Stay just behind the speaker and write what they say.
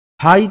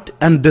Height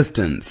and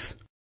distance.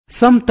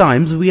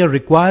 Sometimes we are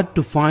required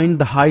to find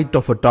the height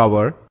of a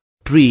tower,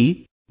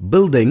 tree,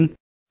 building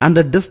and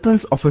the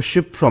distance of a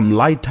ship from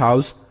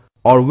lighthouse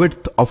or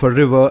width of a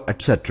river,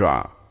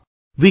 etc.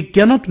 We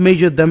cannot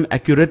measure them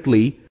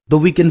accurately, though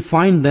we can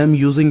find them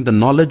using the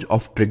knowledge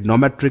of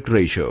trigonometric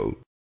ratio.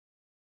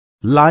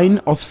 Line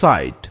of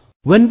sight.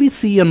 When we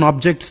see an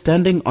object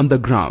standing on the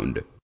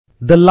ground,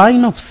 the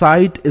line of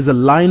sight is a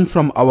line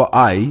from our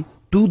eye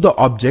to the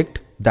object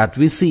that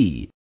we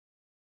see.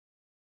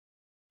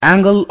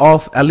 Angle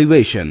of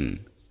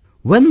elevation.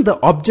 When the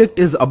object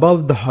is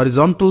above the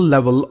horizontal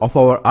level of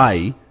our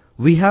eye,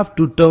 we have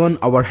to turn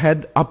our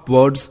head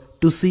upwards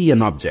to see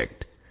an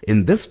object.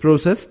 In this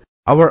process,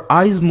 our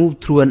eyes move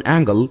through an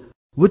angle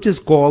which is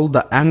called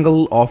the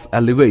angle of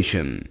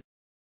elevation.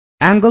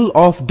 Angle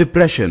of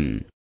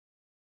depression.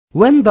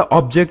 When the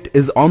object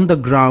is on the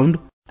ground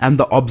and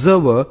the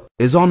observer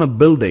is on a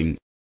building,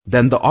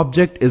 then the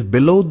object is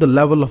below the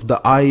level of the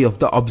eye of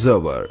the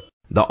observer.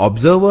 The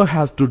observer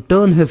has to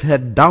turn his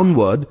head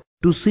downward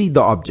to see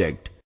the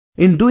object.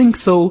 In doing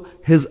so,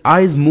 his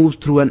eyes move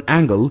through an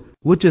angle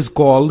which is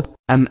called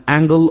an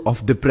angle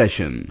of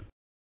depression.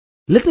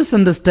 Let us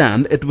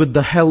understand it with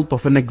the help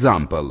of an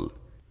example.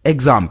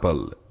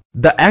 Example: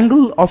 the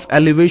angle of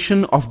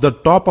elevation of the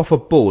top of a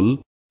pole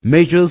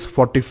measures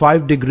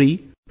 45 degrees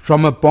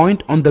from a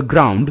point on the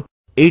ground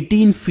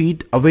 18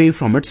 feet away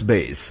from its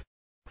base.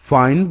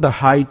 Find the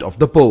height of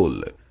the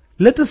pole.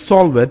 Let us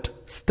solve it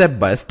step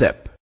by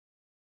step.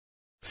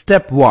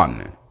 Step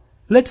 1.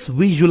 Let's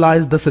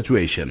visualize the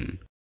situation.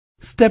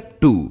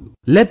 Step 2.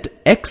 Let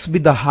x be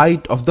the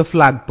height of the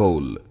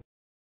flagpole.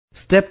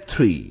 Step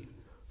 3.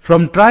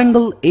 From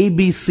triangle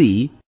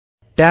ABC,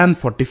 tan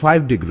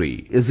 45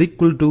 degree is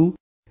equal to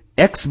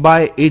x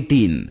by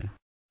 18,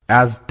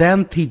 as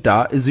tan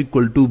theta is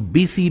equal to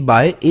BC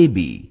by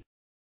AB.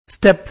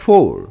 Step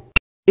 4.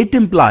 It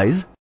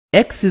implies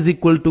x is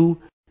equal to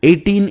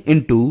 18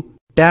 into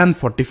tan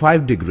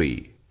 45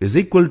 degree is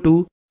equal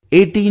to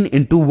 18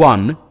 into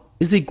 1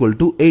 is equal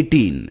to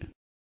 18.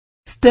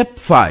 Step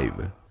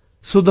 5.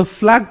 So the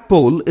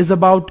flagpole is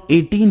about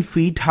 18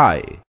 feet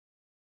high.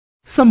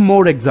 Some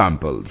more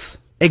examples.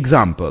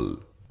 Example: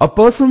 a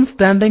person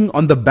standing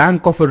on the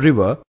bank of a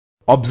river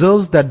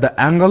observes that the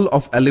angle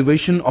of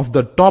elevation of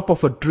the top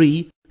of a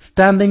tree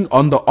standing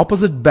on the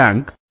opposite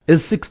bank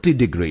is 60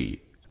 degrees.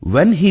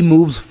 When he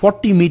moves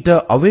 40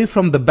 meters away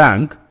from the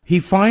bank,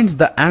 he finds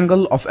the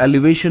angle of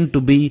elevation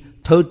to be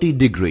 30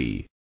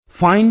 degrees.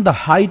 Find the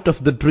height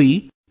of the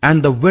tree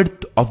and the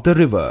width of the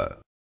river.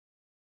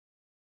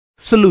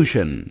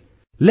 Solution: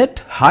 let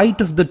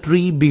height of the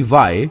tree be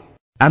y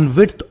and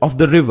width of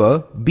the river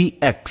be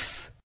x.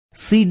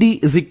 CD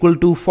is equal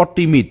to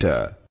 40 meter.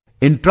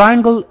 In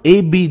triangle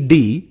ABD,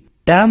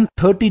 tan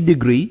 30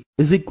 degree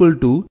is equal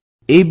to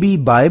AB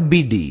by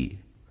BD.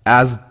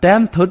 As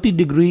tan 30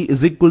 degree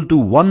is equal to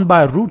 1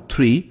 by root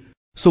 3,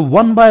 so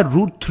 1 by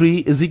root 3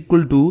 is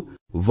equal to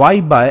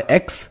y by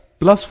x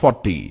plus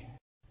 40,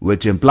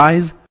 which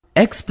implies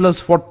x plus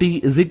 40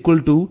 is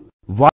equal to y